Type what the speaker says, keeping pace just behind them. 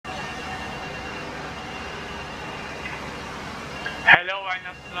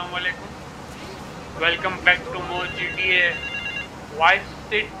Assalamu alaikum. Welcome back to more GTA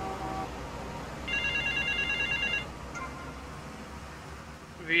Vicecity.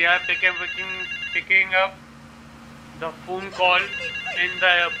 We are picking up the phone call in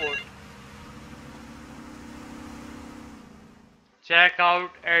the airport. Check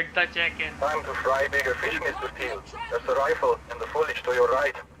out at the check-in. Time to fry bigger fish, Mr. Steele. There's a rifle in the foliage to your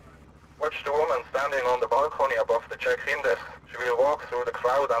right. Watch the woman standing on the balcony above the check-in desk. She will walk through the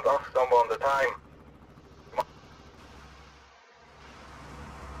crowd and ask someone the time.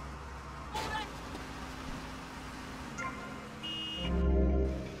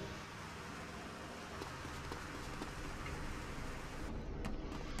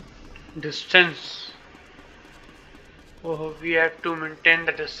 Distance. Oh, we have to maintain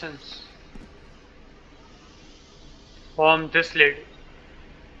the distance from this lady.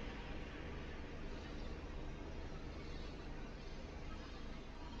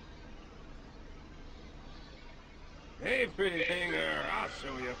 Hey, pretty thing, I'll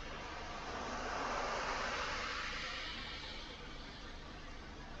show you.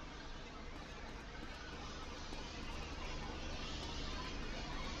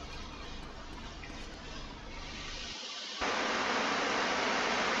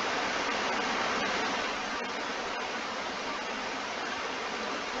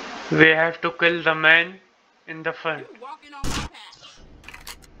 We have to kill the man in the front.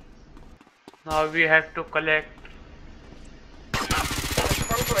 Now we have to collect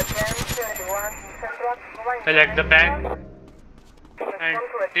the bag and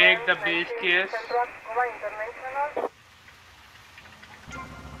take the briefcase.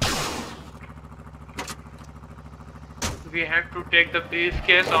 We have to take the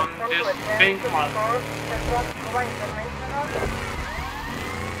briefcase on this pink mark.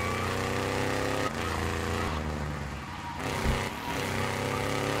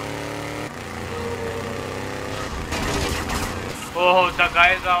 Oh, the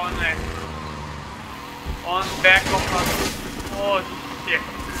guys are on back of us. Oh shit.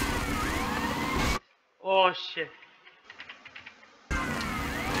 Oh shit.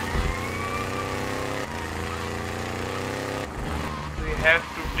 We have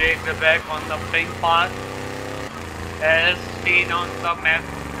to take the bag on the pink path as seen on the map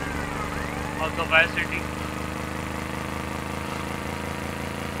of the Vicecity.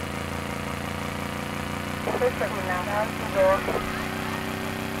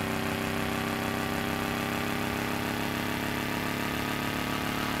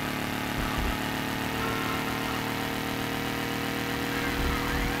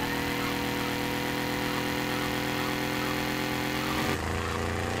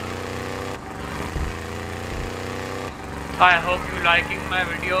 I hope you liking my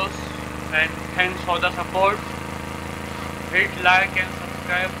videos and thanks for the support. Hit like and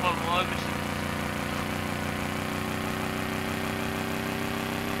subscribe for more missions.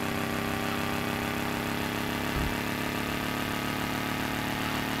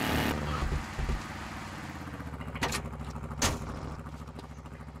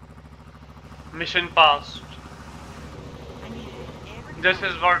 Mission passed. This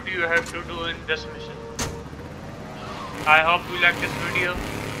is what you have to do in this mission. I hope you like this video.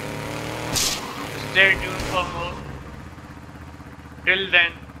 Stay tuned for more. Till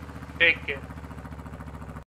then, take care.